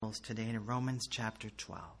Bibles today in Romans chapter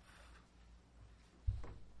 12.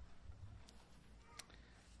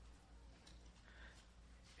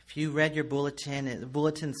 If you read your bulletin, the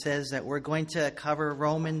bulletin says that we're going to cover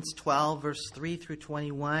Romans 12, verse 3 through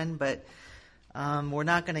 21, but we're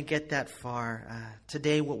not going to get that far.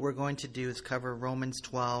 Today what we're going to do is cover Romans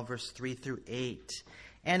 12, verse 3 through 8.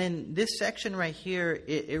 And in this section right here,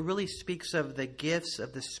 it really speaks of the gifts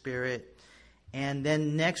of the Spirit. And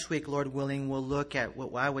then next week, Lord willing, we'll look at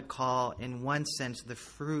what I would call, in one sense, the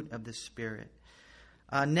fruit of the Spirit.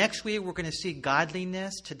 Next week, we're going to see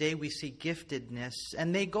godliness. Today, we see giftedness.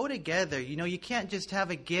 And they go together. You know, you can't just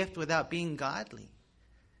have a gift without being godly.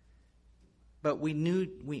 But we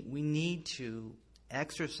need to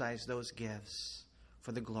exercise those gifts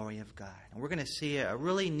for the glory of God. And we're going to see a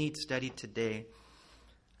really neat study today.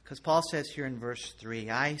 Because Paul says here in verse 3,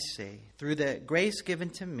 I say, through the grace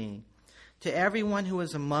given to me, to everyone who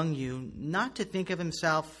is among you, not to think of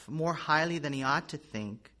himself more highly than he ought to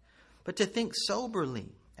think, but to think soberly,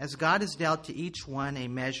 as God has dealt to each one a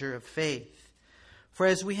measure of faith. For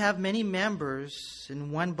as we have many members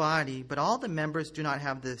in one body, but all the members do not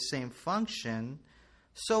have the same function,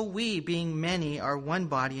 so we, being many, are one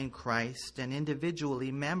body in Christ, and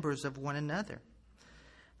individually members of one another.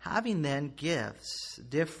 Having then gifts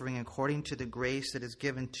differing according to the grace that is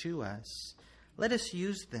given to us, let us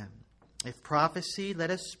use them. If prophecy,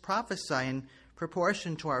 let us prophesy in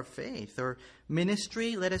proportion to our faith. Or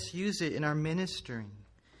ministry, let us use it in our ministering.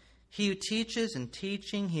 He who teaches in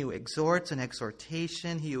teaching, he who exhorts in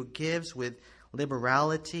exhortation, he who gives with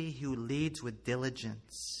liberality, he who leads with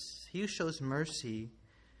diligence, he who shows mercy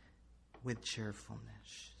with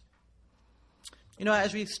cheerfulness. You know,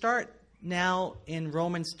 as we start now in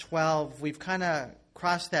Romans 12, we've kind of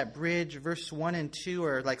crossed that bridge. Verse 1 and 2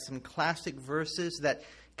 are like some classic verses that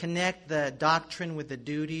connect the doctrine with the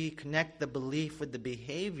duty, connect the belief with the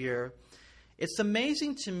behavior. It's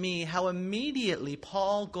amazing to me how immediately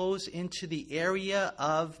Paul goes into the area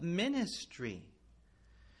of ministry.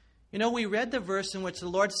 You know, we read the verse in which the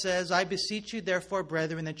Lord says, I beseech you, therefore,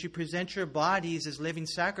 brethren, that you present your bodies as living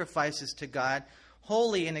sacrifices to God,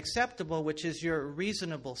 holy and acceptable, which is your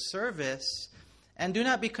reasonable service. And do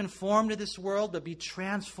not be conformed to this world, but be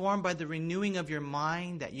transformed by the renewing of your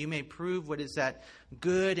mind, that you may prove what is that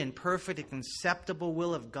good and perfect and acceptable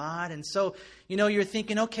will of God. And so, you know, you're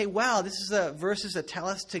thinking, okay, wow, this is the verses that tell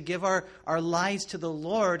us to give our lives to the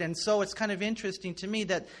Lord. And so it's kind of interesting to me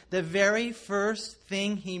that the very first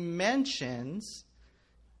thing he mentions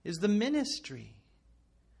is the ministry.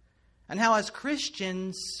 And how as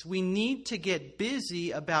Christians, we need to get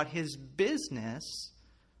busy about his business,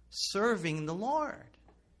 serving the Lord.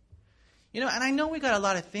 You know, and I know we got a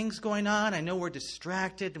lot of things going on. I know we're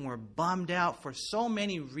distracted and we're bummed out for so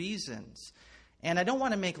many reasons. And I don't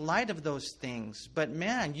want to make light of those things. But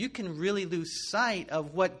man, you can really lose sight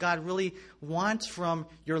of what God really wants from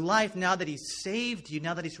your life now that he's saved you,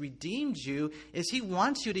 now that he's redeemed you, is he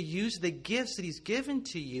wants you to use the gifts that he's given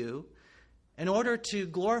to you in order to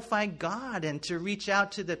glorify God and to reach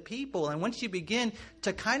out to the people. And once you begin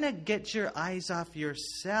to kind of get your eyes off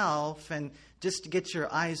yourself and just get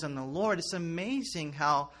your eyes on the Lord, it's amazing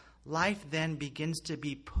how life then begins to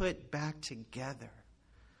be put back together.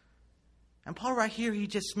 And Paul right here, he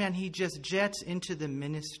just jets into the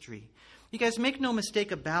ministry. You guys, make no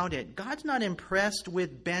mistake about it. God's not impressed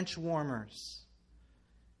with bench warmers.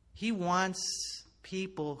 He wants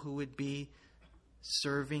people who would be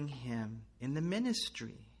serving him in the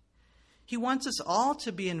ministry. He wants us all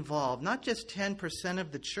to be involved, not just 10%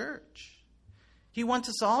 of the church. He wants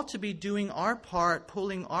us all to be doing our part,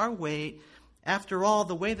 pulling our weight. After all,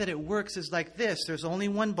 the way that it works is like this. There's only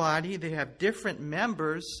one body. They have different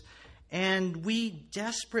members. And we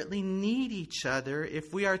desperately need each other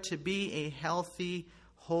if we are to be a healthy,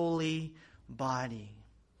 holy body.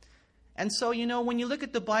 And so, you know, when you look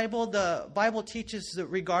at the Bible teaches that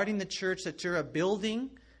regarding the church that you're a building.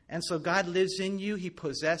 And so God lives in you. He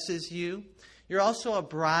possesses you. You're also a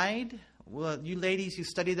bride. Well, you ladies, you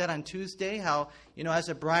studied that on Tuesday, how, you know, as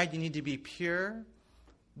a bride, you need to be pure.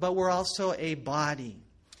 But we're also a body.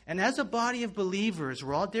 And as a body of believers,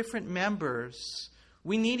 we're all different members.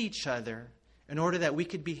 We need each other in order that we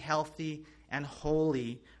could be healthy and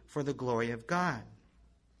holy for the glory of God.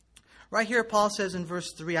 Right here, Paul says in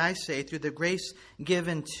verse 3, I say, through the grace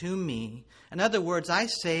given to me. In other words, I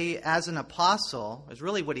say as an apostle, is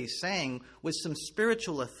really what he's saying, with some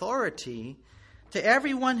spiritual authority, to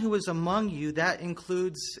everyone who is among you, that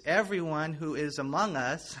includes everyone who is among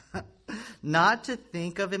us, not to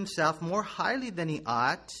think of himself more highly than he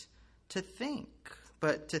ought to think,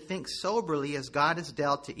 but to think soberly as God has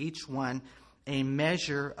dealt to each one a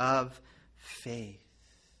measure of faith.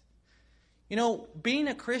 You know, being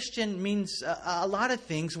a Christian means a lot of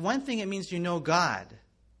things. One thing, it means you know God.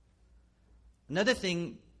 Another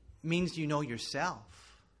thing means you know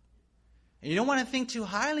yourself. And you don't want to think too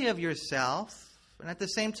highly of yourself. And at the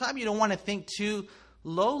same time, you don't want to think too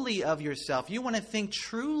lowly of yourself. You want to think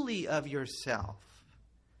truly of yourself.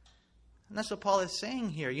 And that's what Paul is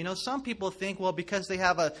saying here. You know, some people think, well, because they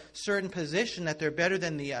have a certain position that they're better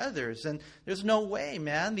than the others. And there's no way,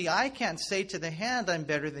 man. The eye can't say to the hand, I'm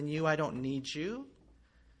better than you, I don't need you.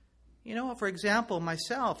 You know, for example,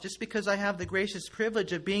 myself, just because I have the gracious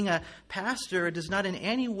privilege of being a pastor, it does not in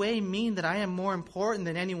any way mean that I am more important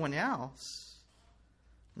than anyone else.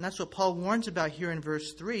 And that's what Paul warns about here in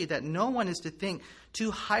verse 3, that no one is to think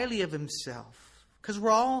too highly of himself, because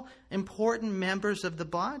we're all important members of the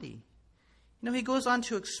body. You know, he goes on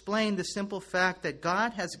to explain the simple fact that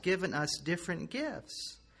God has given us different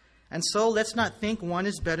gifts. And so let's not think one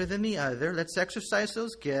is better than the other. Let's exercise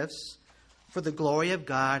those gifts for the glory of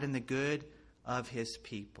God and the good of His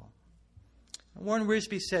people. Warren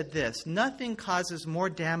Wiersbe said this: nothing causes more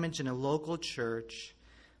damage in a local church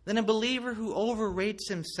than a believer who overrates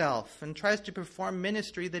himself and tries to perform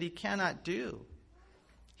ministry that he cannot do.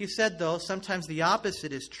 He said, though, sometimes the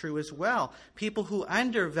opposite is true as well. People who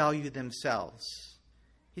undervalue themselves.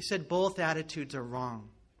 He said both attitudes are wrong.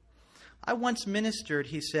 I once ministered,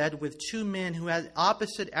 he said, with two men who had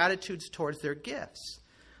opposite attitudes towards their gifts.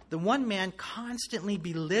 The one man constantly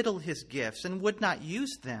belittled his gifts and would not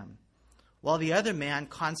use them, while the other man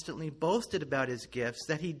constantly boasted about his gifts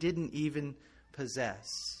that he didn't even possess.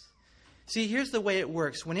 See, here's the way it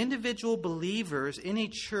works. When individual believers in a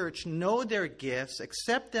church know their gifts,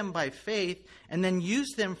 accept them by faith, and then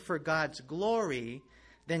use them for God's glory,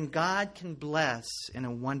 then God can bless in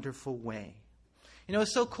a wonderful way. You know, it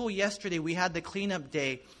was so cool. Yesterday we had the cleanup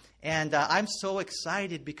day, and I'm so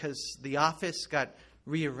excited because the office got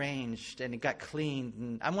rearranged and it got cleaned.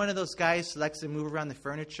 And I'm one of those guys who likes to move around the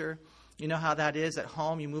furniture. You know how that is at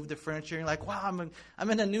home. You move the furniture and you're like, wow,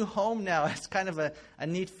 I'm in a new home now. It's kind of a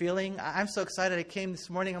neat feeling. I'm so excited. I came this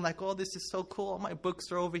morning. I'm like, oh, this is so cool. All my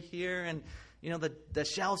books are over here. And, you know, the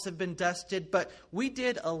shelves have been dusted. But we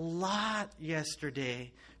did a lot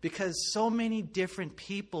yesterday because so many different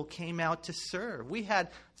people came out to serve. We had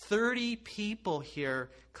 30 people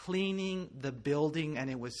here cleaning the building, and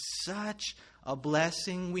it was such a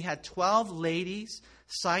blessing. We had 12 ladies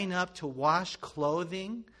sign up to wash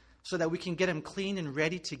clothing so that we can get them clean and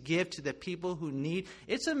ready to give to the people who need.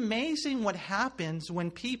 It's amazing what happens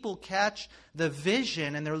when people catch the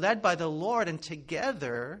vision and they're led by the Lord, and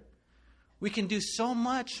together we can do so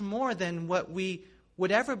much more than what we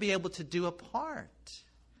would ever be able to do apart.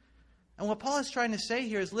 And what Paul is trying to say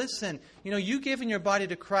here is, listen, you know, you giving your body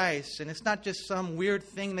to Christ, and it's not just some weird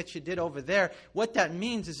thing that you did over there. What that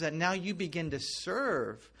means is that now you begin to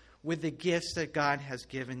serve with the gifts that God has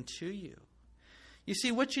given to you. You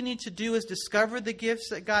see, what you need to do is discover the gifts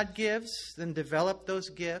that God gives, then develop those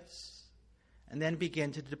gifts, and then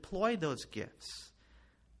begin to deploy those gifts.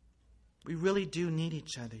 We really do need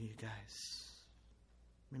each other, you guys.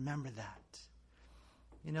 Remember that.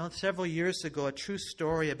 You know, several years ago, a true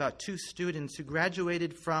story about two students who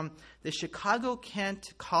graduated from the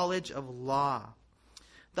Chicago-Kent College of Law.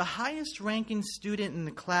 The highest ranking student in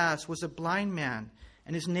the class was a blind man,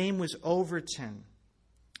 and his name was Overton.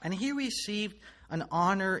 And he received an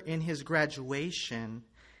honor in his graduation.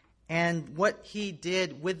 And what he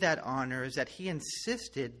did with that honor is that he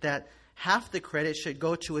insisted that half the credit should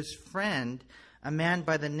go to his friend, a man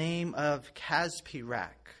by the name of Kaspirak.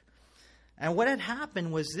 And what had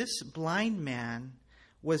happened was this blind man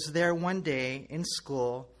was there one day in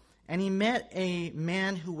school, and he met a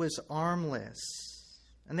man who was armless.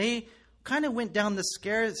 And they kind of went down the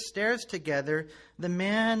stairs together. The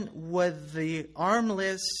man with the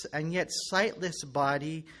armless and yet sightless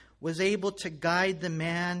body was able to guide the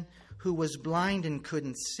man who was blind and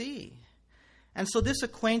couldn't see. And so this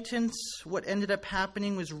acquaintance, what ended up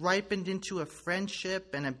happening, was ripened into a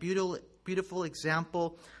friendship and a beautiful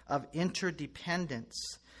example of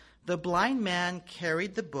interdependence. The blind man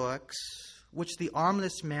carried the books, which the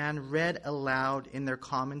armless man read aloud in their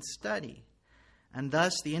common study. And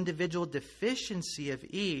thus the individual deficiency of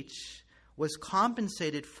each was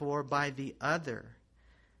compensated for by the other.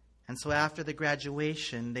 And so after the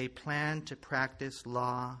graduation, they planned to practice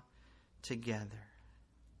law together.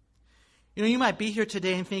 You know, you might be here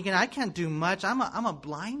today and thinking, I can't do much. I'm a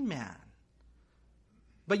blind man.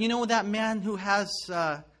 But you know, that man who has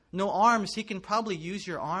no arms, he can probably use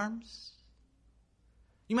your arms.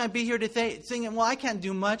 You might be here today thinking, well, I can't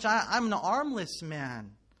do much. I'm an armless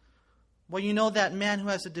man. Well, you know, that man who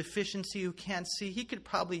has a deficiency, who can't see, he could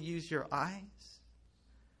probably use your eyes.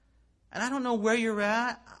 And I don't know where you're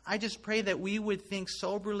at. I just pray that we would think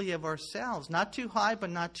soberly of ourselves. Not too high, but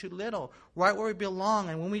not too little. Right where we belong.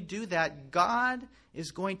 And when we do that, God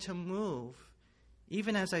is going to move,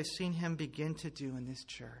 even as I've seen Him begin to do in this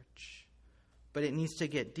church. But it needs to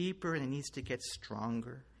get deeper and it needs to get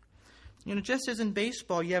stronger. Just as in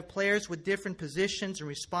baseball, you have players with different positions and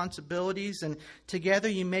responsibilities, and together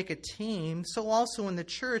you make a team. So also in the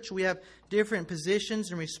church, we have different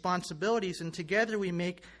positions and responsibilities, and together we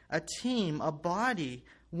make a team, a body,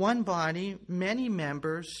 one body, many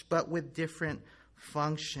members, but with different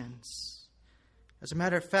functions. As a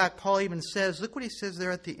matter of fact, Paul even says, look what he says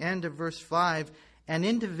there at the end of verse 5, and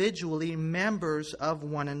individually members of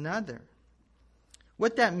one another.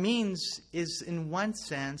 What that means is, in one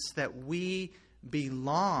sense, that we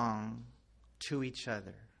belong to each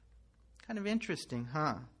other. Kind of interesting,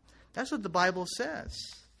 huh? That's what the Bible says.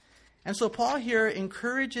 And so Paul here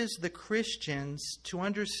encourages the Christians to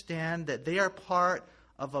understand that they are part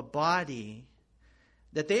of a body,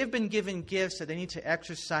 that they have been given gifts that they need to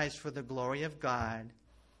exercise for the glory of God.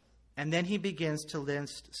 And then he begins to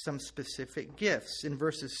list some specific gifts. In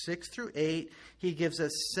verses 6 through 8, he gives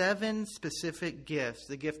us 7 specific gifts.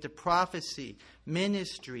 The gift of prophecy,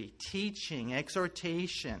 ministry, teaching,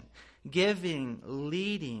 exhortation, giving,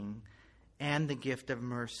 leading, and the gift of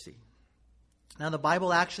mercy. Now, the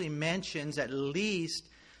Bible actually mentions at least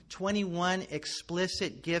 21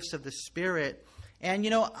 explicit gifts of the Spirit. And,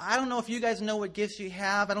 I don't know if you guys know what gifts you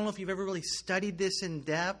have. I don't know if you've ever really studied this in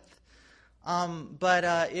depth.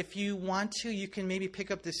 But if you want to, you can maybe pick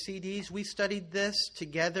up the CDs. We studied this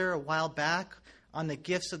together a while back on the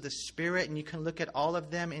gifts of the Spirit, and you can look at all of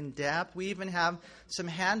them in depth. We even have some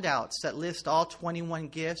handouts that list all 21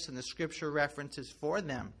 gifts and the scripture references for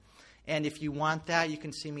them. And if you want that, you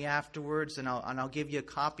can see me afterwards, and I'll give you a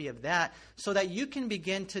copy of that so that you can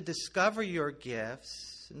begin to discover your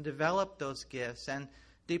gifts and develop those gifts and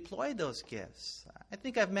deploy those gifts. I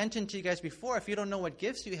think I've mentioned to you guys before, if you don't know what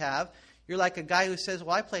gifts you have, you're like a guy who says,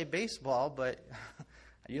 well, I play baseball, but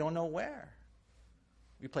you don't know where.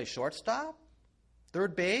 You play shortstop,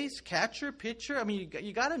 third base, catcher, pitcher. I mean,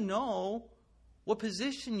 you got to know what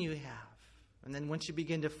position you have. And then once you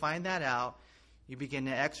begin to find that out, you begin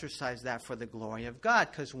to exercise that for the glory of God.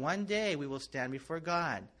 Because one day we will stand before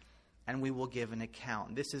God and we will give an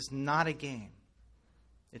account. This is not a game.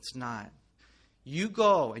 It's not. You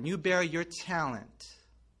go and you bear your talent,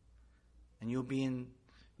 and you'll be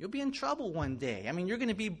in trouble one day. I mean, you're going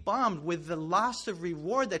to be bummed with the loss of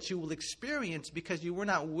reward that you will experience because you were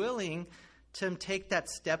not willing to take that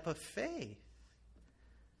step of faith.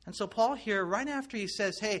 And so Paul here, right after he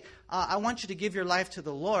says, hey, I want you to give your life to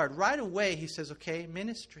the Lord, right away he says, okay,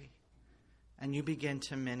 ministry. And you begin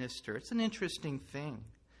to minister. It's an interesting thing.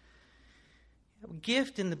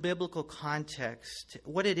 Gift in the biblical context,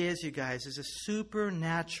 what it is, you guys, is a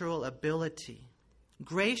supernatural ability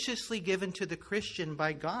graciously given to the Christian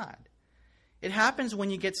by God. It happens when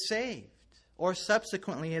you get saved or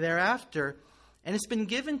subsequently thereafter, and it's been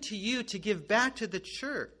given to you to give back to the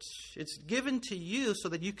church. It's given to you so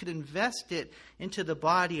that you could invest it into the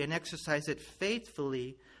body and exercise it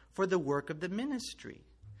faithfully for the work of the ministry.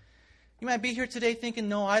 You might be here today thinking,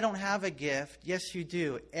 no, I don't have a gift. Yes, you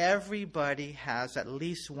do. Everybody has at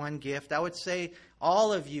least one gift. I would say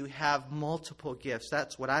all of you have multiple gifts.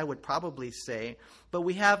 That's what I would probably say. But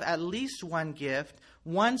we have at least one gift,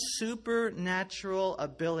 one supernatural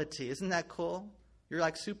ability. Isn't that cool? You're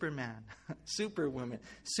like Superman, Superwoman.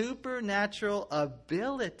 Supernatural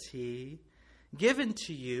ability given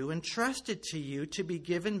to you, entrusted to you to be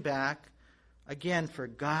given back, again, for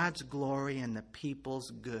God's glory and the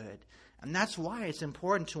people's good. And that's why it's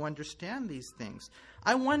important to understand these things.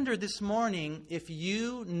 I wonder this morning if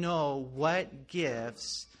you know what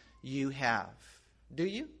gifts you have. Do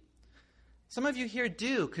you? Some of you here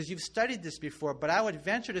do, because you've studied this before, but I would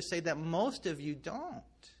venture to say that most of you don't.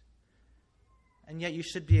 And yet you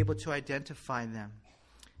should be able to identify them.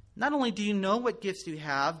 Not only do you know what gifts you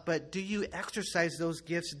have, but do you exercise those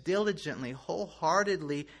gifts diligently,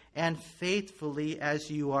 wholeheartedly, and faithfully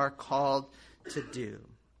as you are called to do?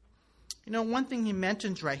 You know, one thing he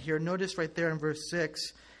mentions right here, notice right there in verse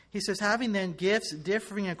 6, he says, having then gifts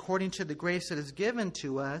differing according to the grace that is given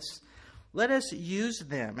to us, let us use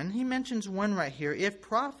them. And he mentions one right here. If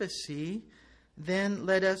prophecy, then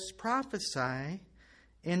let us prophesy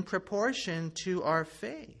in proportion to our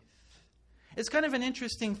faith. It's kind of an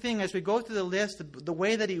interesting thing as we go through the list, the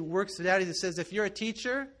way that he works it out. He says, if you're a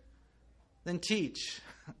teacher, then teach.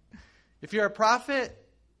 If you're a prophet,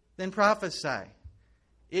 then prophesy.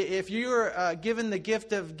 If you're given the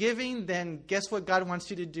gift of giving, then guess what God wants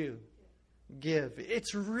you to do? Give.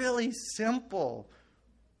 It's really simple.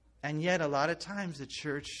 And yet, a lot of times, the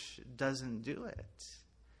church doesn't do it.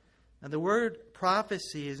 Now, the word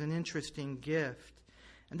prophecy is an interesting gift.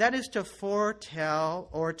 And that is to foretell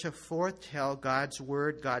or to foretell God's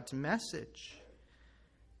word, God's message.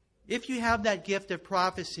 If you have that gift of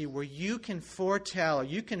prophecy where you can foretell,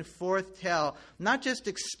 not just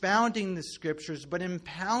expounding the scriptures, but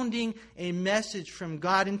impounding a message from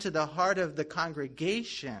God into the heart of the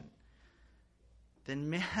congregation, then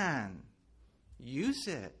man, use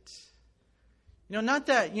it. Not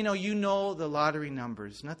that, you know the lottery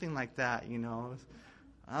numbers, nothing like that,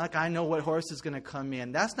 Like I know what horse is going to come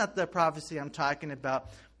in. That's not the prophecy I'm talking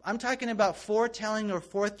about. I'm talking about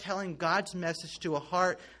foretelling God's message to a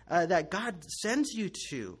heart that God sends you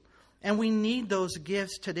to. And we need those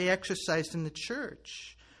gifts today exercised in the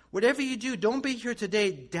church. Whatever you do, don't be here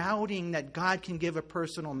today doubting that God can give a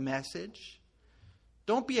personal message.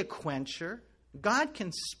 Don't be a quencher. God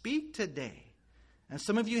can speak today. And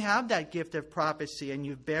some of you have that gift of prophecy and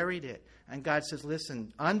you've buried it. And God says,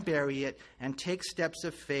 listen, unbury it and take steps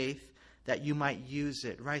of faith that you might use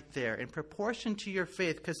it right there in proportion to your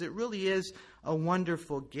faith, because it really is a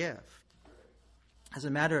wonderful gift. As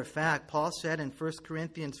a matter of fact, Paul said in 1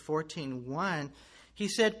 Corinthians 14:1, he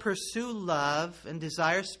said, pursue love and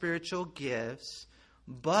desire spiritual gifts,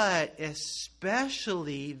 but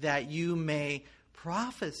especially that you may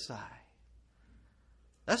prophesy.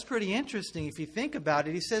 That's pretty interesting if you think about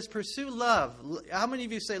it. He says, pursue love. How many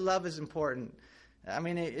of you say love is important? I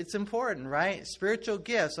mean, it's important, right? Spiritual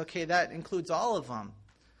gifts, okay, that includes all of them.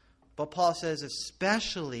 But Paul says,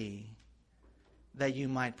 especially that you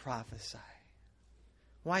might prophesy.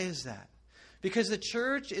 Why is that? Because the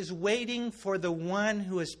church is waiting for the one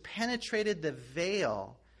who has penetrated the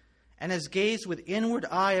veil and has gazed with inward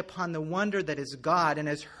eye upon the wonder that is God and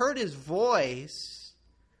has heard his voice,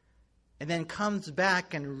 and then comes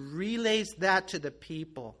back and relays that to the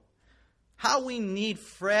people. How we need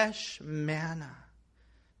fresh manna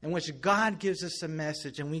in which God gives us a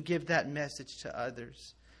message and we give that message to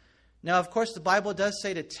others. Now, of course, the Bible does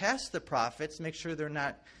say to test the prophets, make sure they're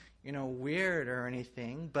not, weird or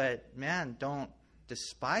anything. But, man, don't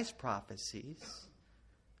despise prophecies.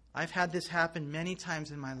 I've had this happen many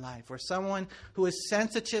times in my life, where someone who is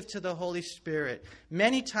sensitive to the Holy Spirit,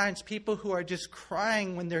 many times people who are just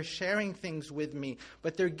crying when they're sharing things with me,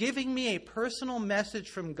 but they're giving me a personal message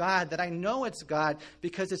from God that I know it's God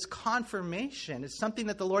because it's confirmation. It's something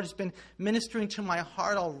that the Lord has been ministering to my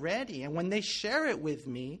heart already. And when they share it with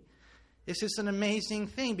me, it's just an amazing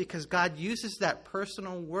thing because God uses that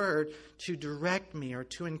personal word to direct me or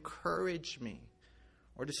to encourage me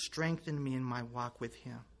or to strengthen me in my walk with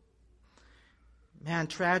Him. Man,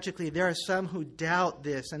 tragically, there are some who doubt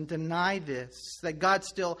this and deny this, that God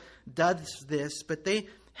still does this, but they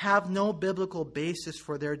have no biblical basis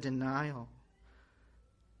for their denial.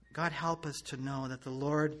 God help us to know that the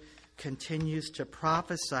Lord continues to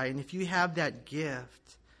prophesy, and if you have that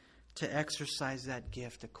gift, to exercise that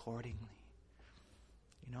gift accordingly.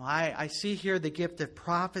 I see here the gift of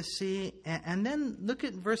prophecy, and then look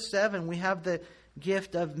at verse 7. We have the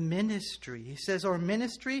gift of ministry. He says, our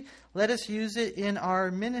ministry, let us use it in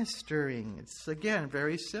our ministering. It's, again,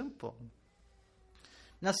 very simple.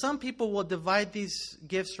 Now, some people will divide these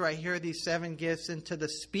gifts right here, these 7 gifts, into the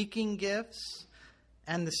speaking gifts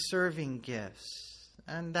and the serving gifts.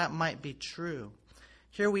 And that might be true.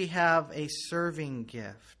 Here we have a serving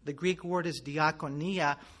gift. The Greek word is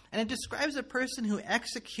diakonia, and it describes a person who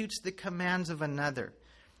executes the commands of another.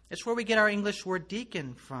 It's where we get our English word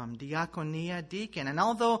deacon from, diakonia, deacon. And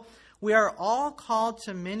although we are all called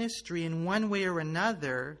to ministry in one way or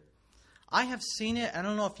another, I have seen it, I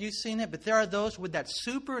don't know if you've seen it, but there are those with that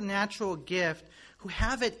supernatural gift who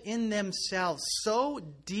have it in themselves so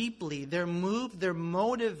deeply. They're moved, they're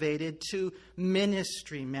motivated to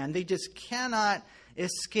ministry, man. They just cannot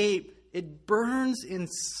escape. It burns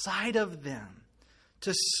inside of them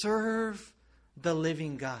to serve the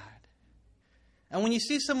living God. And when you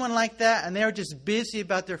see someone like that and they're just busy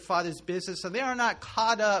about their Father's business and they are not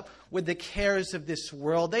caught up with the cares of this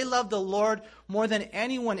world, they love the Lord more than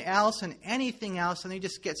anyone else and anything else, and they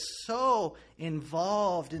just get so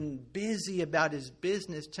involved and busy about His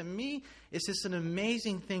business. To me, it's just an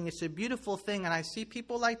amazing thing. It's a beautiful thing. And I see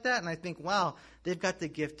people like that and I think, wow, they've got the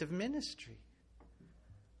gift of ministry.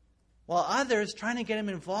 While others, trying to get them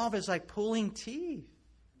involved is like pulling teeth.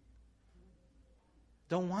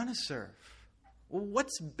 Don't want to serve. Well,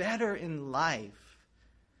 what's better in life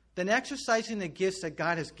than exercising the gifts that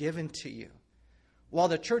God has given to you? well,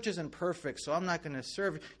 the church isn't perfect, so I'm not going to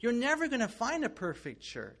serve. You're never going to find a perfect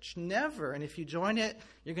church. Never. And if you join it,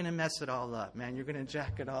 you're going to mess it all up, man. You're going to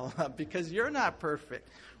jack it all up because you're not perfect.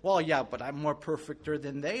 Well, yeah, but I'm more perfecter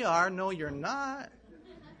than they are. No, you're not.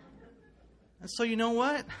 And so you know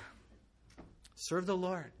what? Serve the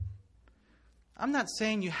Lord. I'm not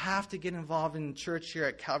saying you have to get involved in church here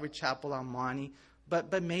at Calvary Chapel on Monty,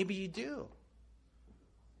 but maybe you do.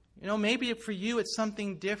 You know, maybe for you it's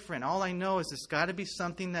something different. All I know is it's got to be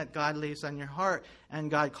something that God lays on your heart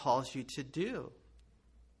and God calls you to do.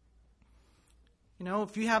 You know,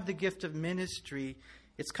 if you have the gift of ministry,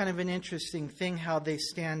 it's kind of an interesting thing how they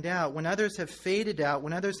stand out. When others have faded out,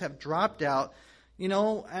 when others have dropped out, you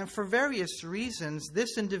know, and for various reasons,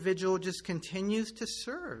 this individual just continues to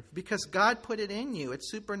serve because God put it in you.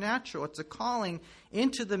 It's supernatural. It's a calling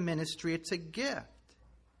into the ministry. It's a gift.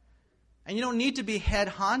 And you don't need to be head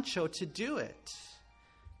honcho to do it.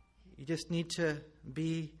 You just need to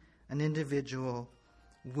be an individual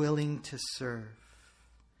willing to serve.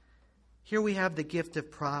 Here we have the gift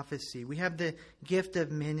of prophecy. We have the gift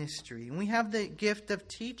of ministry. And we have the gift of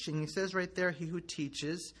teaching. He says right there, he who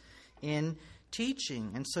teaches in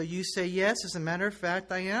teaching. And so you say, yes, as a matter of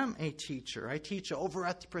fact, I am a teacher. I teach over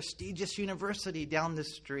at the prestigious university down the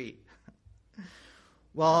street.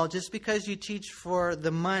 Well, just because you teach for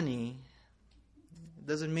the money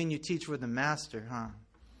doesn't mean you teach for the master, huh?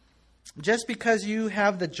 Just because you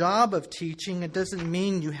have the job of teaching, it doesn't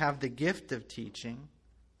mean you have the gift of teaching.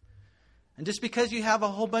 And just because you have a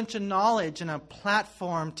whole bunch of knowledge and a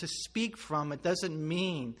platform to speak from, it doesn't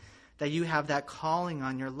mean that you have that calling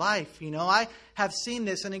on your life. You know, I have seen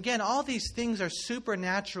this. And again, all these things are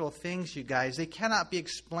supernatural things, you guys. They cannot be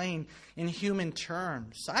explained in human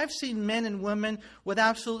terms. I've seen men and women with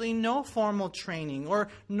absolutely no formal training or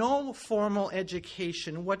no formal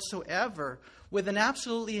education whatsoever with an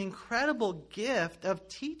absolutely incredible gift of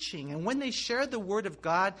teaching. And when they share the Word of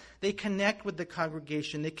God, they connect with the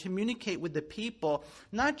congregation. They communicate with the people,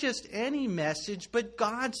 not just any message, but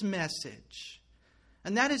God's message.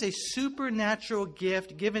 And that is a supernatural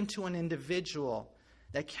gift given to an individual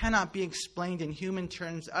that cannot be explained in human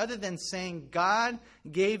terms other than saying God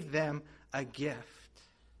gave them a gift.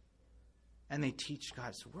 And they teach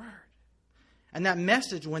God's Word. And that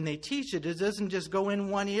message, when they teach it, it doesn't just go in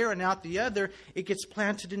one ear and out the other. It gets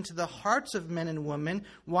planted into the hearts of men and women.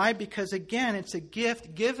 Why? Because, again, it's a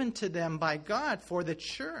gift given to them by God for the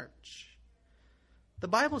church. The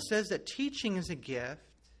Bible says that teaching is a gift.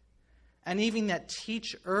 And even that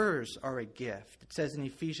teachers are a gift. It says in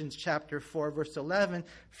Ephesians chapter 4, verse 11,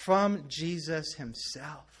 from Jesus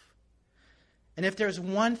himself. And if there's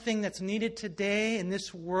one thing that's needed today in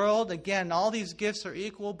this world, again, all these gifts are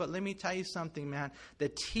equal, but let me tell you something, man. The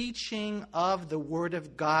teaching of the Word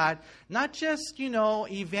of God, not just,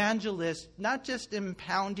 evangelist, not just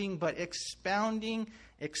impounding, but expounding,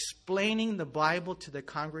 explaining the Bible to the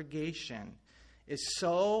congregation is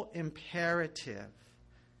so imperative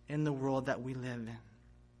in the world that we live in.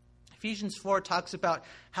 Ephesians 4 talks about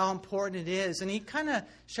how important it is, and he kind of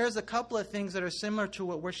shares a couple of things that are similar to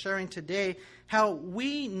what we're sharing today, how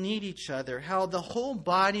we need each other, how the whole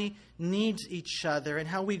body needs each other, and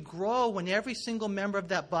how we grow when every single member of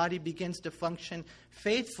that body begins to function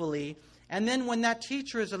faithfully, and then when that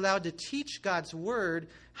teacher is allowed to teach God's Word,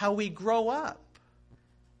 how we grow up.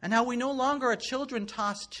 And how we no longer are children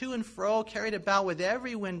tossed to and fro, carried about with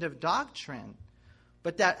every wind of doctrine,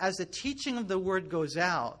 but that as the teaching of the Word goes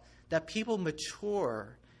out, that people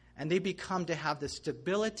mature and they become to have the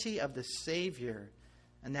stability of the Savior,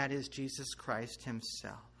 and that is Jesus Christ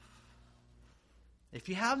himself. If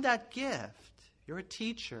you have that gift, you're a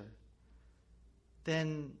teacher,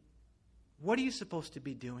 then what are you supposed to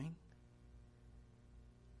be doing?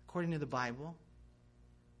 According to the Bible.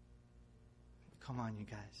 Come on, you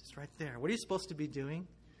guys. It's right there. What are you supposed to be doing?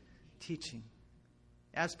 Teaching.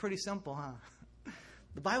 Yeah, it's pretty simple, huh?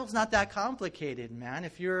 The Bible's not that complicated, man.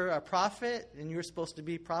 If you're a prophet, then you're supposed to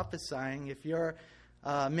be prophesying. If you're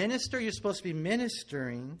a minister, you're supposed to be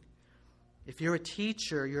ministering. If you're a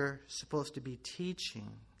teacher, you're supposed to be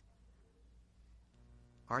teaching.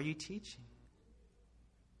 Are you teaching?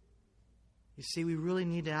 You see, we really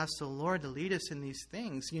need to ask the Lord to lead us in these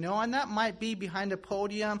things, and that might be behind a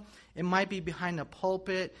podium. It might be behind a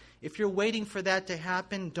pulpit. If you're waiting for that to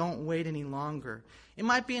happen, don't wait any longer. It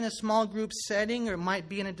might be in a small group setting, or it might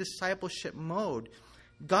be in a discipleship mode.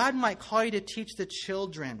 God might call you to teach the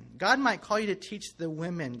children. God might call you to teach the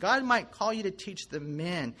women. God might call you to teach the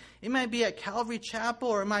men. It might be at Calvary Chapel,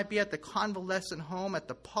 or it might be at the convalescent home, at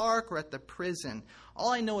the park, or at the prison.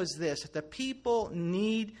 All I know is this, that the people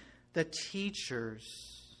need the teachers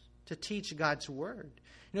to teach God's word.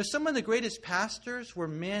 You know, some of the greatest pastors were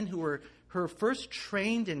men who were first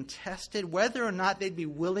trained and tested whether or not they'd be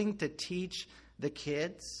willing to teach the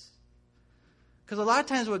kids. Because a lot of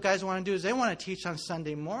times what guys want to do is they want to teach on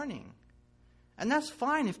Sunday morning. And that's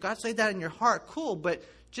fine. If God's laid that in your heart, cool. But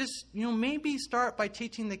just, maybe start by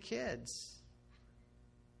teaching the kids.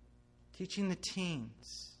 Teaching the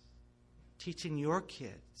teens. Teaching your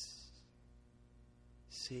kids.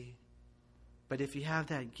 See? But if you have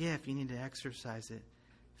that gift, you need to exercise it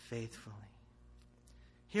faithfully.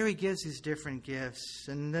 Here he gives these different gifts.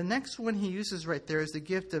 And the next one he uses right there is the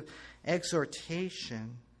gift of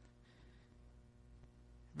exhortation.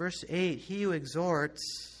 Verse 8, he who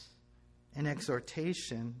exhorts in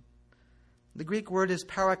exhortation. The Greek word is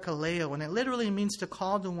parakaleo, and it literally means to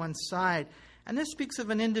call to one side. And this speaks of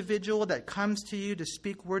an individual that comes to you to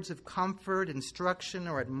speak words of comfort, instruction,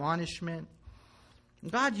 or admonishment.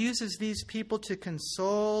 God uses these people to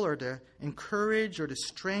console or to encourage or to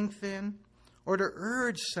strengthen or to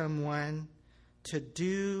urge someone to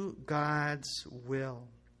do God's will.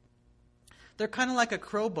 They're kind of like a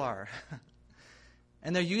crowbar.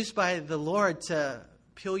 And they're used by the Lord to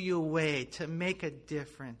peel you away, to make a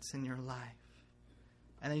difference in your life.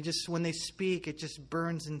 And when they speak, it just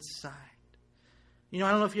burns inside. I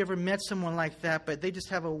don't know if you ever met someone like that, but they just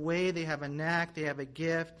have a way, they have a knack, they have a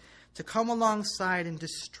gift to come alongside and to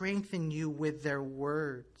strengthen you with their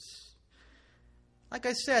words. Like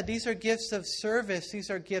I said, these are gifts of service. These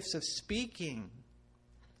are gifts of speaking.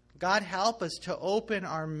 God help us to open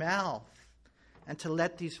our mouth and to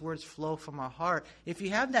let these words flow from our heart. If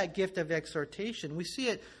you have that gift of exhortation, we see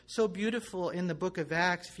it so beautiful in the book of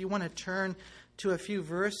Acts. If you want to turn to a few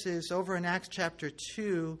verses over in Acts chapter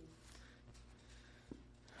 2,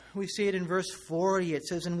 we see it in verse 40. It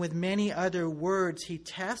says, "And with many other words he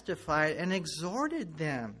testified and exhorted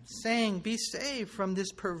them, saying, 'Be saved from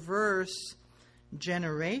this perverse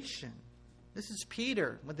generation.'" This is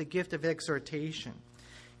Peter with the gift of exhortation.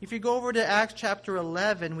 If you go over to Acts chapter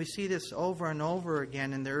 11, we see this over and over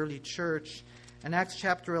again in the early church. In Acts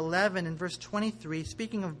chapter 11, in verse 23,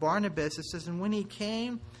 speaking of Barnabas, it says, "And when he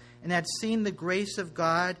came and had seen the grace of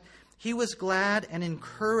God, he was glad and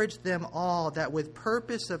encouraged them all that with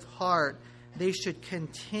purpose of heart they should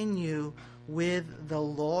continue with the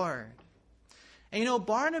Lord." And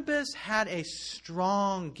Barnabas had a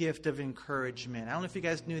strong gift of encouragement. I don't know if you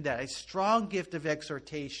guys knew that. A strong gift of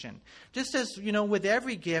exhortation. Just as, with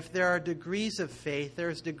every gift, there are degrees of faith.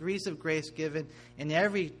 There's degrees of grace given in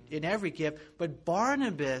every gift. But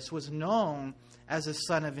Barnabas was known as a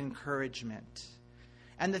son of encouragement.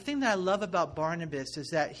 And the thing that I love about Barnabas is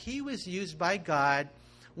that he was used by God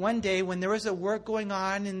one day when there was a work going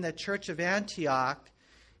on in the church of Antioch.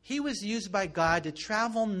 He was used by God to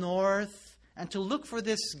travel north and to look for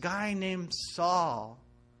this guy named Saul,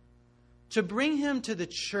 to bring him to the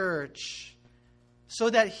church so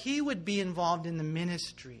that he would be involved in the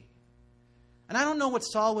ministry. And I don't know what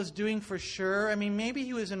Saul was doing for sure. I mean, maybe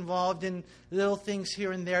he was involved in little things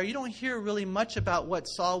here and there. You don't hear really much about what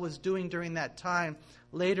Saul was doing during that time,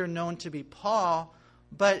 later known to be Paul.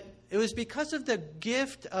 But it was because of the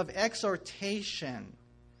gift of exhortation,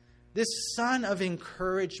 this son of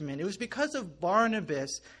encouragement. It was because of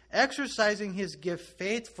Barnabas exercising his gift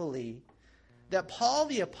faithfully that Paul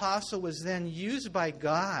the apostle was then used by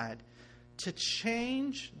God to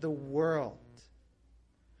change the world.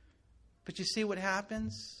 But you see what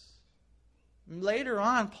happens? Later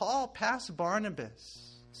on, Paul passed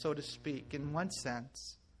Barnabas, so to speak, in one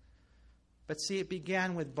sense. But see, it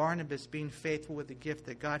began with Barnabas being faithful with the gift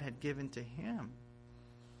that God had given to him.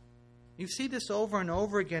 You see this over and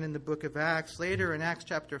over again in the book of Acts. Later in Acts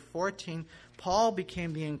chapter 14, Paul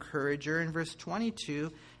became the encourager. In verse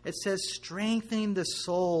 22, it says, strengthening the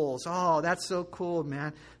souls. Oh, that's so cool,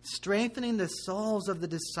 man. Strengthening the souls of the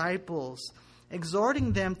disciples,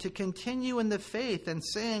 exhorting them to continue in the faith, and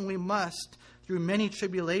saying we must, through many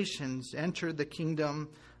tribulations, enter the kingdom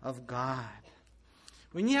of God.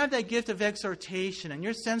 When you have that gift of exhortation and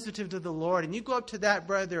you're sensitive to the Lord and you go up to that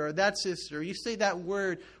brother or that sister, or you say that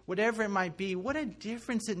word, whatever it might be, what a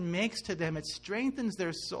difference it makes to them. It strengthens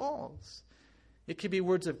their souls. It could be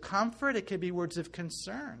words of comfort. It could be words of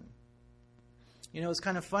concern. It's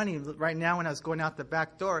kind of funny. Right now when I was going out the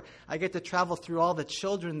back door, I get to travel through all the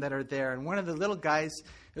children that are there. And one of the little guys,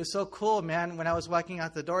 it was so cool, man. When I was walking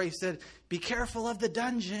out the door, he said, "Be careful of the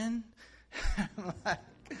dungeon."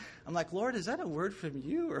 I'm like, Lord, is that a word from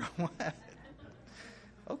you or what?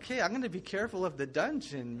 Okay, I'm going to be careful of the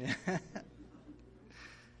dungeon, man.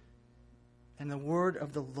 And the word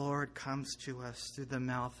of the Lord comes to us through the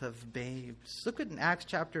mouth of babes. Look at in Acts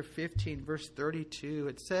chapter 15, verse 32.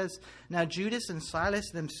 It says, "Now Judas and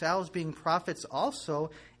Silas themselves, being prophets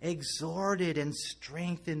also, exhorted and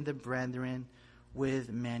strengthened the brethren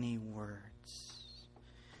with many words."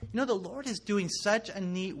 You know, the Lord is doing such a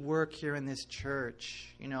neat work here in this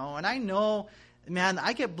church, and I know, man,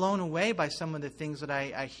 I get blown away by some of the things that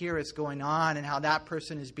I hear is going on and how that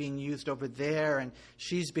person is being used over there and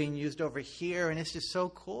she's being used over here, and it's just so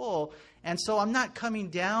cool. And so I'm not coming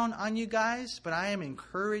down on you guys, but I am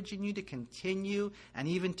encouraging you to continue and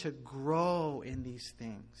even to grow in these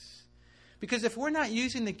things. Because if we're not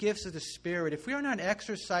using the gifts of the Spirit, if we are not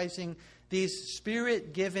exercising these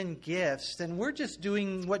Spirit-given gifts, then we're just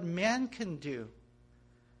doing what man can do.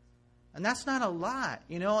 And that's not a lot,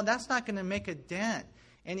 and that's not going to make a dent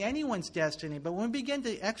in anyone's destiny. But when we begin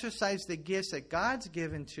to exercise the gifts that God's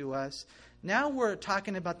given to us, now we're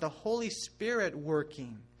talking about the Holy Spirit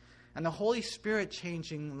working and the Holy Spirit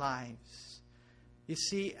changing lives. You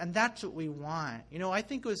see, and that's what we want. I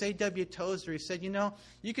think it was A.W. Tozer. He said,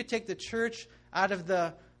 you could take the church out of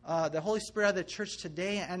the Holy Spirit out of the church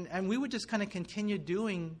today, and we would just kind of continue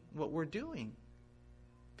doing what we're doing.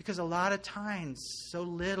 Because a lot of times, so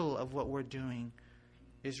little of what we're doing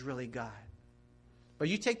is really God. But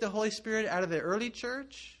you take the Holy Spirit out of the early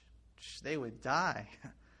church, they would die.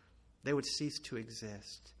 They would cease to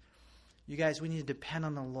exist. You guys, we need to depend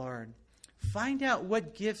on the Lord. Find out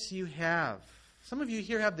what gifts you have. Some of you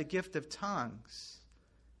here have the gift of tongues.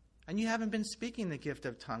 And you haven't been speaking the gift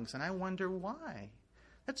of tongues. And I wonder why.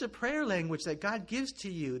 That's a prayer language that God gives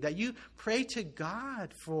to you, that you pray to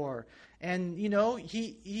God for. And,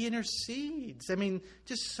 He intercedes.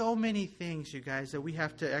 Just so many things, you guys, that we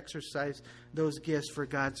have to exercise those gifts for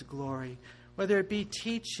God's glory. Whether it be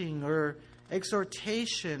teaching or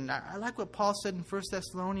exhortation. I like what Paul said in 1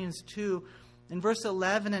 Thessalonians 2. In verse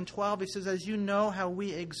 11 and 12, he says, "As you know how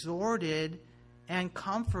we exhorted and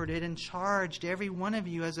comforted and charged every one of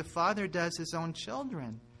you as a father does his own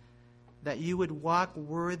children, that you would walk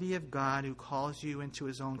worthy of God who calls you into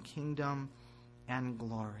His own kingdom and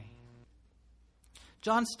glory."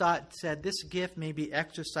 John Stott said, "This gift may be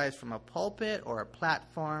exercised from a pulpit or a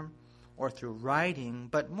platform or through writing,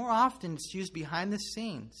 but more often it's used behind the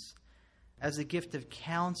scenes as a gift of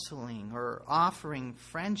counseling or offering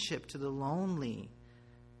friendship to the lonely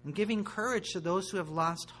and giving courage to those who have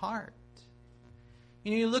lost heart."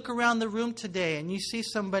 You look around the room today and you see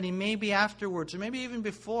somebody maybe afterwards or maybe even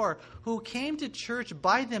before who came to church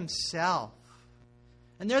by themselves.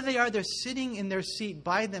 And there they are, they're sitting in their seat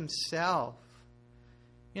by themselves.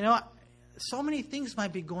 So many things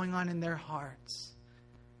might be going on in their hearts.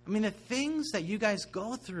 The things that you guys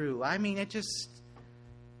go through, it just,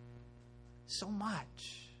 so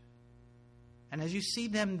much. And as you see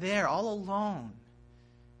them there all alone,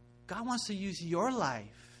 God wants to use your life.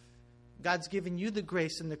 God's given you the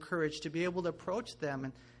grace and the courage to be able to approach them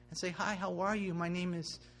and say, "Hi, how are you? My name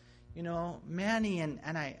is, Manny, and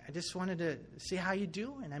I just wanted to see how you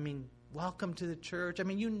doing. Welcome to the church."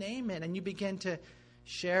 You name it, and you begin to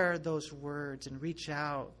share those words and reach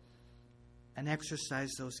out and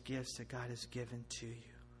exercise those gifts that God has given to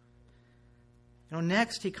you.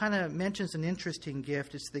 Next, he kind of mentions an interesting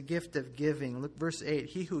gift. It's the gift of giving. Look, verse 8,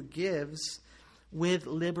 "He who gives with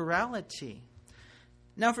liberality."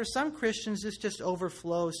 Now, for some Christians, this just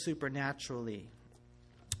overflows supernaturally.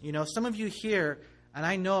 Some of you here, and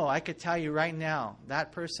I could tell you right now,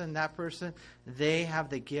 that person, they have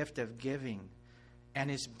the gift of giving.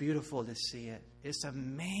 And it's beautiful to see it. It's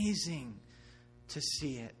amazing to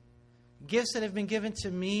see it. Gifts that have been given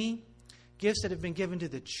to me, gifts that have been given to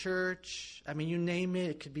the church. You name it.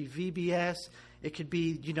 It could be VBS. It could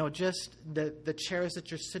be, just the chairs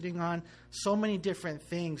that you're sitting on. So many different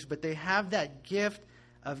things. But they have that gift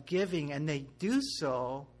of giving, and they do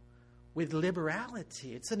so with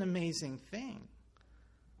liberality. It's an amazing thing.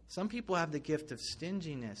 Some people have the gift of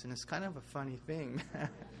stinginess, and it's kind of a funny thing.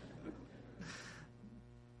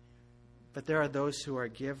 But there are those who are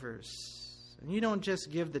givers. And you don't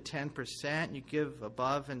just give the 10%, you give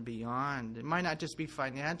above and beyond. It might not just be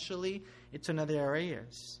financially, it's in other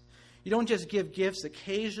areas. You don't just give gifts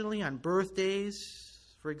occasionally on birthdays,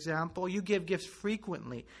 for example. You give gifts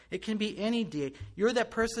frequently. It can be any day. You're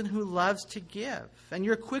that person who loves to give, and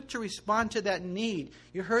you're quick to respond to that need.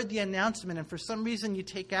 You heard the announcement, and for some reason you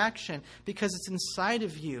take action because it's inside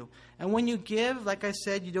of you. And when you give, like I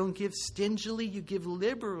said, you don't give stingily, you give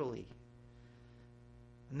liberally.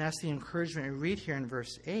 And that's the encouragement we read here in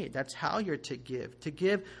verse 8. That's how you're to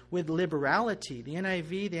give with liberality. The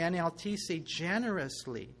NIV, the NLT say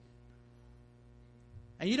generously.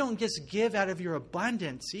 And you don't just give out of your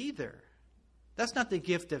abundance either. That's not the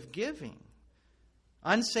gift of giving.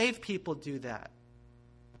 Unsaved people do that.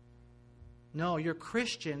 No, you're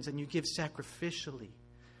Christians and you give sacrificially.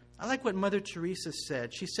 I like what Mother Teresa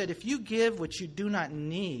said. She said, if you give what you do not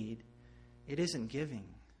need, it isn't giving.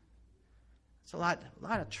 It's a lot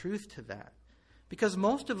of truth to that. Because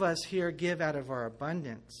most of us here give out of our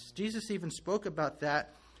abundance. Jesus even spoke about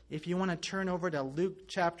that. If you want to turn over to Luke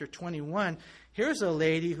chapter 21, here's a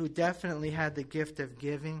lady who definitely had the gift of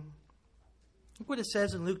giving. Look what it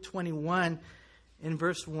says in Luke 21 in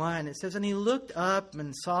verse 1. It says, and he looked up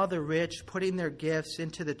and saw the rich putting their gifts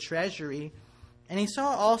into the treasury, and he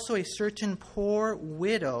saw also a certain poor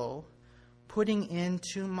widow putting in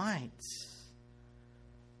 2 mites.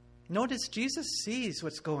 Notice Jesus sees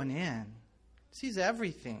what's going in. Sees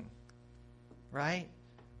everything, right?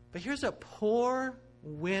 But here's a poor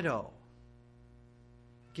widow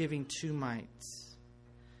giving 2 mites.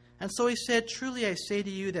 And so he said, truly I say to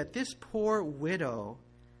you that this poor widow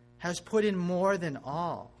has put in more than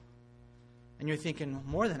all. And you're thinking,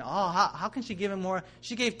 more than all? How can she give him more?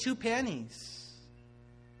 She gave 2 pennies.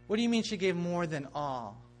 What do you mean she gave more than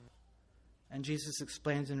all? And Jesus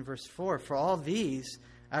explains in verse 4, for all these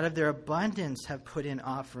out of their abundance have put in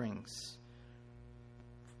offerings.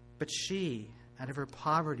 But she, out of her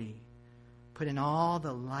poverty, put in all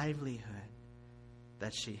the livelihood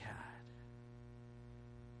that she had.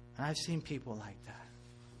 And I've seen people like that.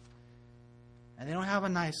 And they don't have a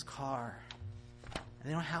nice car. And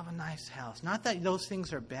they don't have a nice house. Not that those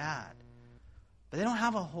things are bad. But they don't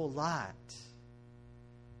have a whole lot.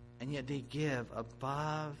 And yet they give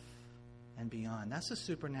above and beyond. That's a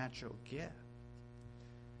supernatural gift.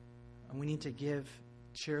 And we need to give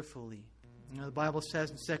cheerfully. You know, the Bible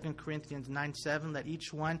says in 2 Corinthians 9:7, let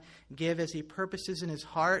each one give as he purposes in his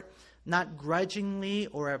heart, not grudgingly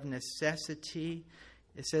or of necessity.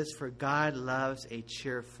 It says, for God loves a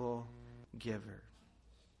cheerful giver.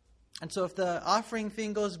 And so if the offering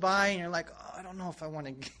thing goes by and you're like, oh, I don't know if I want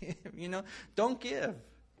to give, don't give.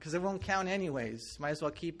 Because it won't count anyways. Might as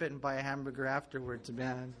well keep it and buy a hamburger afterwards,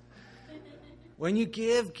 man. When you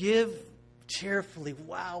give cheerfully.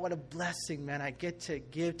 Wow, what a blessing, man. I get to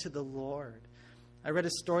give to the Lord. I read a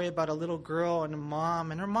story about a little girl and a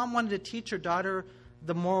mom, and her mom wanted to teach her daughter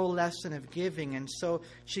the moral lesson of giving. And so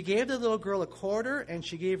she gave the little girl a quarter, and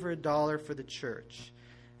she gave her $1 for the church.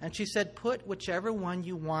 And she said, put whichever one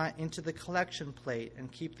you want into the collection plate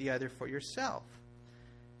and keep the other for yourself.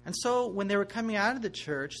 And so when they were coming out of the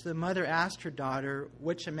church, the mother asked her daughter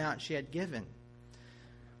which amount she had given.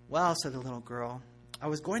 Well, said the little girl, I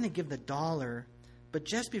was going to give the $1, but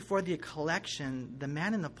just before the collection, the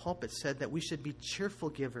man in the pulpit said that we should be cheerful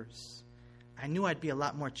givers. I knew I'd be a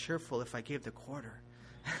lot more cheerful if I gave the quarter.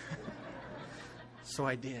 So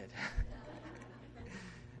I did.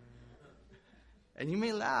 And you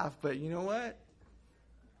may laugh, but you know what?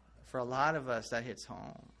 For a lot of us, that hits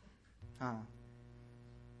home.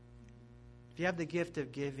 If you have the gift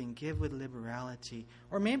of giving, give with liberality.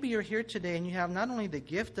 Or maybe you're here today and you have not only the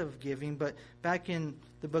gift of giving, but back in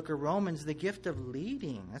the book of Romans, the gift of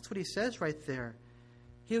leading. That's what he says right there.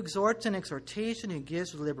 He exhorts in exhortation, he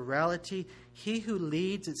gives with liberality. He who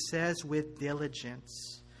leads, it says, with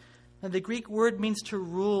diligence. Now, the Greek word means to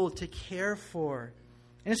rule, to care for.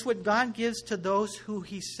 And it's what God gives to those who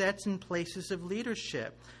he sets in places of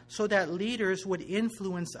leadership, so that leaders would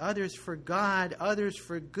influence others for God, others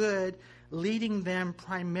for good, leading them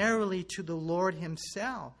primarily to the Lord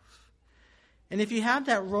himself. And if you have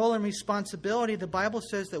that role and responsibility, the Bible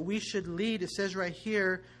says that we should lead, it says right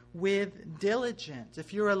here, with diligence.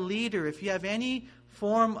 If you're a leader, if you have any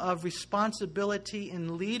form of responsibility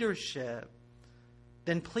in leadership,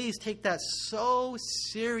 then please take that so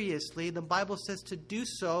seriously. The Bible says to do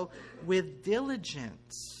so with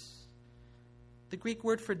diligence. The Greek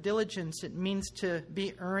word for diligence, it means to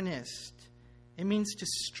be earnest. It means to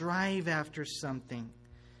strive after something.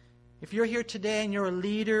 If you're here today and you're a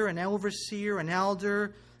leader, an overseer, an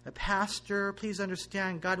elder, a pastor, please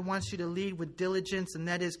understand God wants you to lead with diligence, and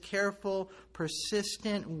that is careful,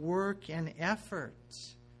 persistent work and effort.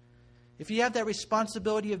 If you have that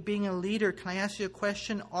responsibility of being a leader, can I ask you a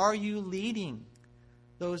question? Are you leading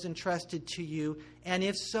those entrusted to you? And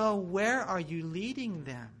if so, where are you leading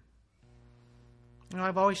them? You know,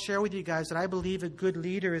 I've always shared with you guys that I believe a good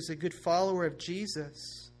leader is a good follower of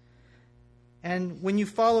Jesus. And when you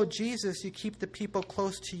follow Jesus, you keep the people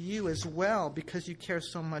close to you as well because you care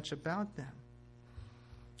so much about them.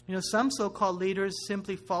 You know, some so-called leaders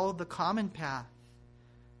simply follow the common path.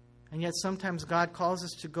 And yet sometimes God calls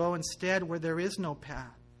us to go instead where there is no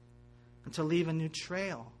path and to leave a new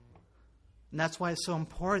trail. And that's why it's so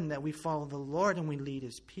important that we follow the Lord and we lead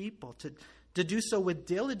his people, to do so with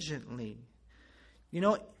diligently. You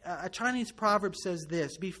know, a Chinese proverb says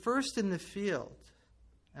this: be first in the field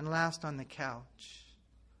and last on the couch.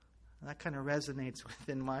 That kind of resonates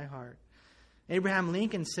within my heart. Abraham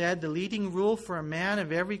Lincoln said, the leading rule for a man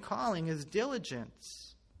of every calling is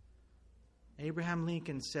diligence. Abraham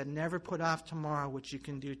Lincoln said, never put off tomorrow what you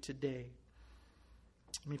can do today.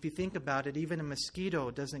 I mean, if you think about it, even a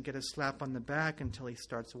mosquito doesn't get a slap on the back until he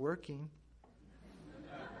starts working.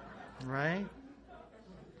 Right?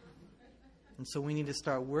 And so we need to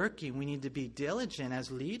start working. We need to be diligent as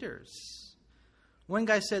leaders. One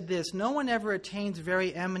guy said this: no one ever attains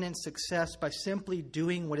very eminent success by simply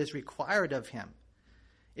doing what is required of him.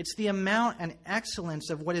 It's the amount and excellence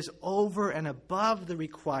of what is over and above the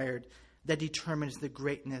required that determines the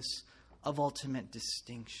greatness of ultimate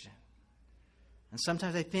distinction. And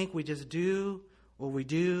sometimes I think we just do what we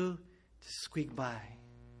do to squeak by.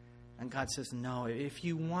 And God says, no, if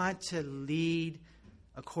you want to lead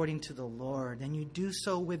according to the Lord, then you do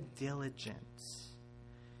so with diligence.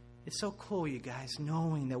 It's so cool, you guys,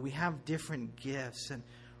 knowing that we have different gifts. And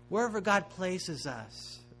wherever God places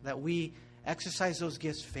us, that we exercise those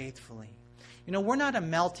gifts faithfully. You know, we're not a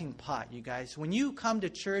melting pot, you guys. When you come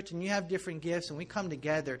to church and you have different gifts and we come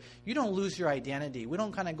together, you don't lose your identity. We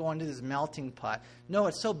don't kind of go into this melting pot. No,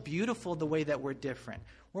 it's so beautiful the way that we're different.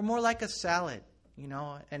 We're more like a salad, you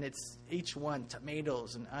know, and it's each one,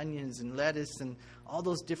 tomatoes and onions and lettuce and all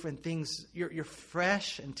those different things. You're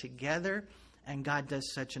fresh and together, and God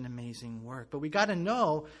does such an amazing work. But we got to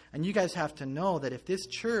know, and you guys have to know, that if this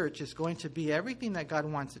church is going to be everything that God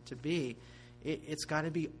wants it to be, it's got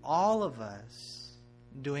to be all of us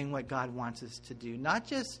doing what God wants us to do. Not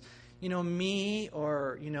just, you know, me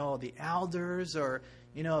or, you know, the elders or,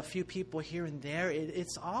 you know, a few people here and there.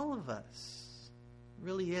 It's all of us. It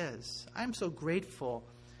really is. I'm so grateful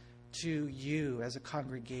to you as a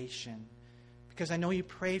congregation because I know you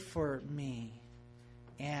pray for me.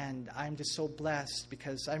 And I'm just so blessed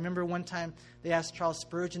because I remember one time they asked Charles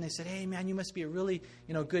Spurgeon, they said, hey, man, you must be a really,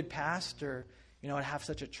 you know, good pastor, you know, to have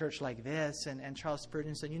such a church like this. And Charles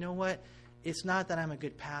Spurgeon said, you know what? It's not that I'm a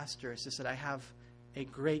good pastor. It's just that I have a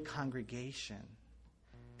great congregation.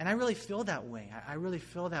 And I really feel that way. I really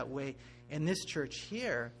feel that way in this church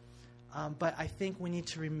here. But I think we need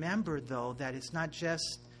to remember, though, that it's not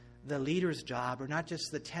just the leader's job or not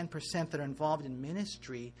just the 10% that are involved in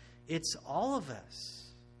ministry. It's all of us.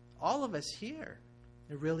 All of us here.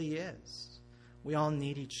 It really is. We all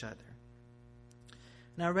need each other.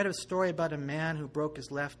 Now, I read a story about a man who broke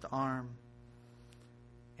his left arm.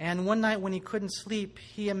 And one night when he couldn't sleep,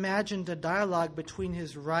 he imagined a dialogue between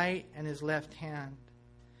his right and his left hand.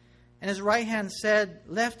 And his right hand said,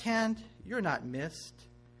 left hand, you're not missed.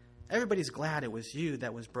 Everybody's glad it was you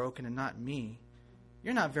that was broken and not me.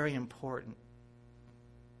 You're not very important.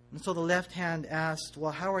 And so the left hand asked,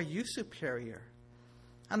 well, how are you superior?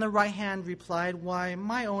 And the right hand replied, why,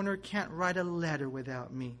 my owner can't write a letter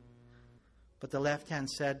without me. But the left hand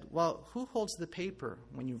said, well, who holds the paper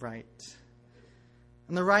when you write?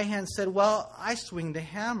 And the right hand said, well, I swing the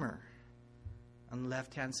hammer. And the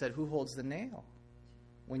left hand said, who holds the nail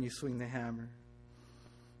when you swing the hammer?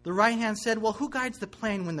 The right hand said, well, who guides the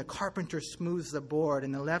plane when the carpenter smooths the board?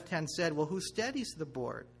 And the left hand said, well, who steadies the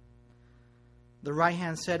board? The right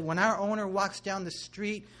hand said, when our owner walks down the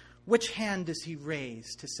street, which hand does he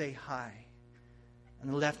raise to say hi?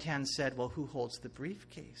 And the left hand said, well, who holds the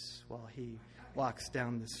briefcase while he walks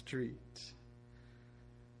down the street?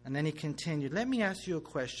 And then he continued, let me ask you a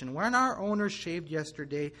question. When our owner shaved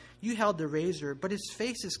yesterday, you held the razor, but his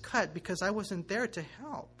face is cut because I wasn't there to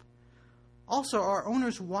help. Also, our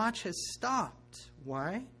owner's watch has stopped.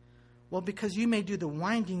 Why? Well, because you may do the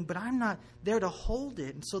winding, but I'm not there to hold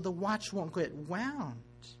it, and so the watch won't get wound.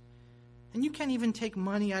 And you can't even take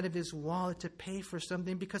money out of his wallet to pay for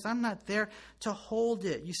something because I'm not there to hold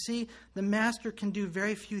it. You see, the master can do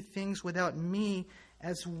very few things without me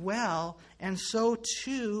as well, and so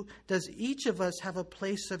too does each of us have a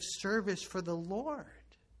place of service for the Lord.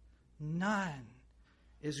 None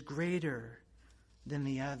is greater than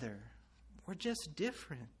the other. We're just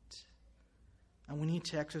different. And we need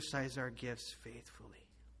to exercise our gifts faithfully.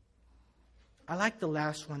 I like the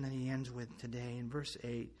last one that he ends with today in verse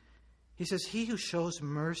 8. He says, he who shows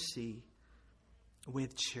mercy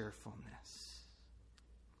with cheerfulness.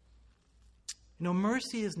 You know,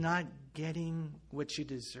 mercy is not getting what you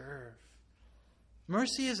deserve.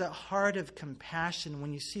 Mercy is a heart of compassion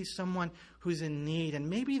when you see someone who's in need, and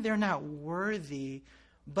maybe they're not worthy,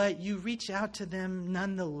 but you reach out to them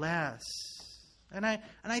nonetheless. And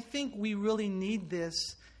I think we really need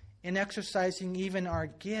this in exercising even our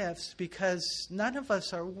gifts because none of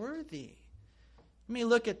us are worthy. You may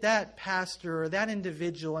look at that pastor or that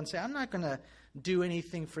individual and say, I'm not going to do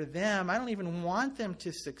anything for them. I don't even want them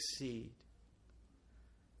to succeed.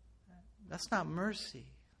 That's not mercy.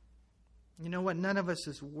 You know what? None of us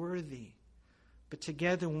is worthy. But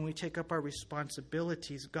together, when we take up our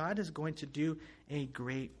responsibilities, God is going to do a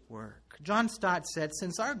great work. John Stott said,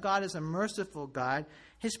 since our God is a merciful God,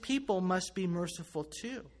 his people must be merciful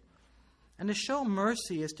too. And to show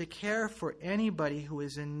mercy is to care for anybody who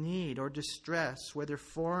is in need or distress, whether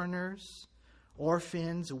foreigners,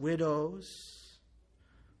 orphans, widows,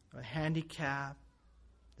 the handicapped,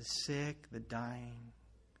 the sick, the dying.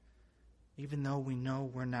 Even though we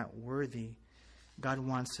know we're not worthy, God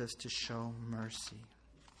wants us to show mercy.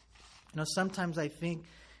 You know, sometimes I think,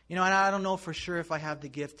 and I don't know for sure if I have the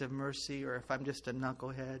gift of mercy or if I'm just a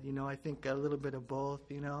knucklehead. I think a little bit of both,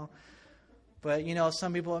 But,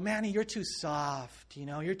 some people, Manny, you're too soft.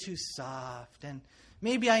 You're too soft. And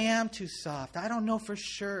maybe I am too soft. I don't know for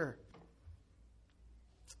sure.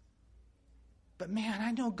 But, man,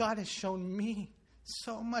 I know God has shown me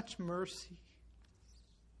so much mercy.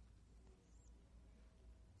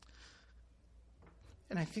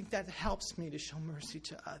 And I think that helps me to show mercy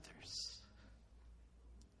to others.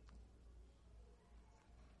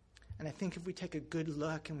 And I think if we take a good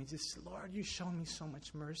look and we just, Lord, you've shown me so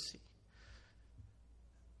much mercy,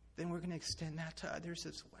 then we're going to extend that to others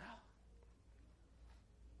as well.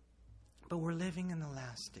 But we're living in the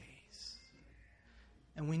last days.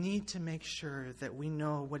 And we need to make sure that we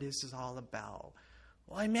know what this is all about.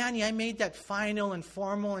 Well, Manny, I made that final and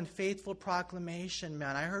formal and faithful proclamation,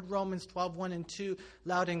 man. I heard Romans 12:1 and 2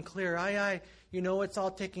 loud and clear. Aye, it's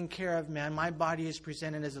all taken care of, man. My body is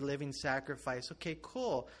presented as a living sacrifice. Okay,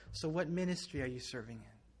 cool. So what ministry are you serving in?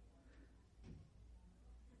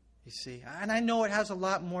 You see, and I know it has a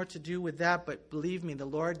lot more to do with that, but believe me, the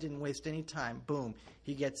Lord didn't waste any time. Boom,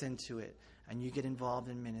 he gets into it, and you get involved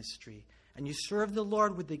in ministry. And you serve the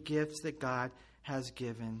Lord with the gifts that God has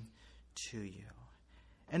given to you.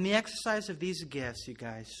 And the exercise of these gifts, you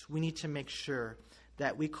guys, we need to make sure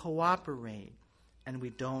that we cooperate and we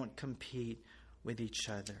don't compete with each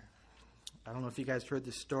other. I don't know if you guys heard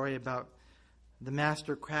the story about the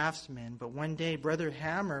master craftsman, but one day Brother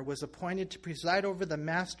Hammer was appointed to preside over the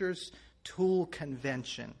master's tool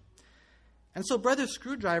convention. And so Brother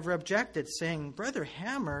Screwdriver objected, saying, Brother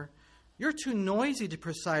Hammer, you're too noisy to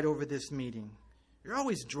preside over this meeting. You're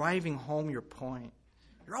always driving home your point.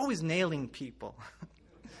 You're always nailing people.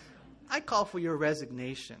 I call for your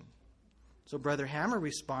resignation. So Brother Hammer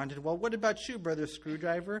responded, well, what about you, Brother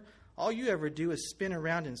Screwdriver? All you ever do is spin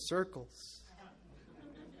around in circles.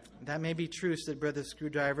 That may be true, said Brother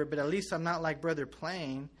Screwdriver, but at least I'm not like Brother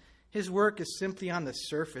Plain. His work is simply on the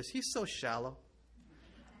surface. He's so shallow.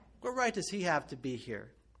 What right does he have to be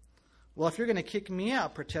here? Well, if you're going to kick me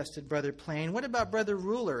out, protested Brother Plain, what about Brother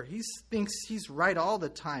Ruler? He thinks he's right all the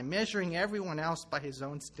time, measuring everyone else by his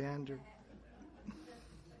own standard.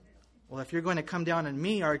 Well, if you're going to come down on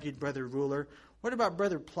me, argued Brother Ruler, what about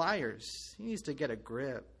Brother Pliers? He needs to get a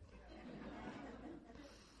grip.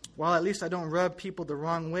 Well, at least I don't rub people the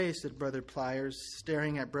wrong way, said Brother Pliers,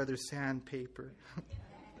 staring at Brother Sandpaper.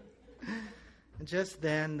 And just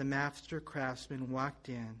then, the master craftsman walked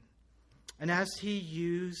in. And as he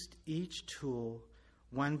used each tool,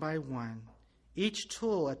 one by one, each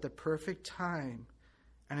tool at the perfect time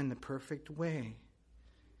and in the perfect way,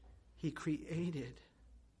 he created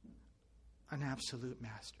an absolute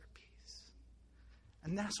masterpiece.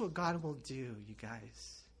 And that's what God will do, you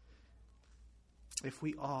guys, if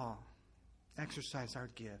we all exercise our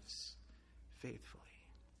gifts faithfully.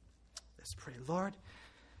 Let's pray. Lord,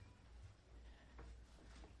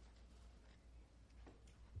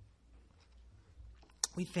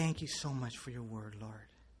 we thank you so much for your word, Lord.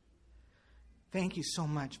 Thank you so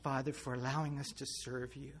much, Father, for allowing us to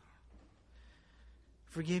serve you.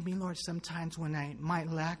 Forgive me, Lord, sometimes when I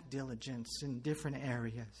might lack diligence in different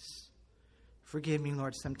areas. Forgive me,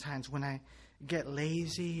 Lord, sometimes when I get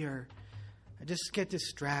lazy or I just get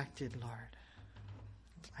distracted, Lord.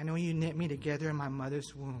 I know you knit me together in my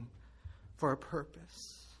mother's womb for a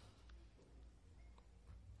purpose.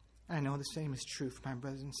 I know the same is true for my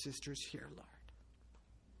brothers and sisters here, Lord.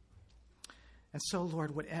 And so,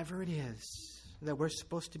 Lord, whatever it is that we're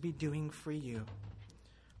supposed to be doing for you,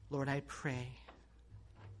 Lord, I pray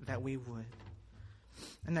that we would.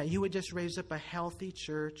 And that you would just raise up a healthy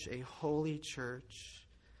church, a holy church,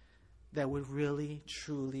 that would really,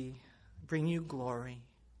 truly bring you glory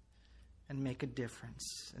and make a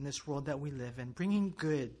difference in this world that we live in, bringing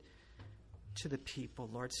good to the people,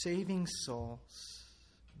 Lord, saving souls,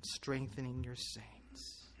 strengthening your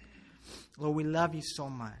saints. Lord, we love you so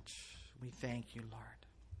much. We thank you, Lord.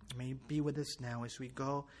 May you be with us now as we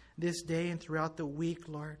go this day and throughout the week,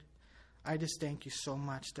 Lord. I just thank you so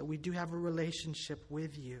much that we do have a relationship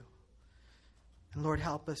with you. And Lord,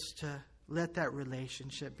 help us to let that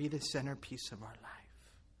relationship be the centerpiece of our life.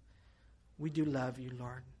 We do love you,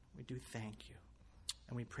 Lord. We do thank you.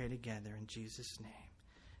 And we pray together in Jesus' name.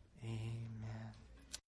 Amen.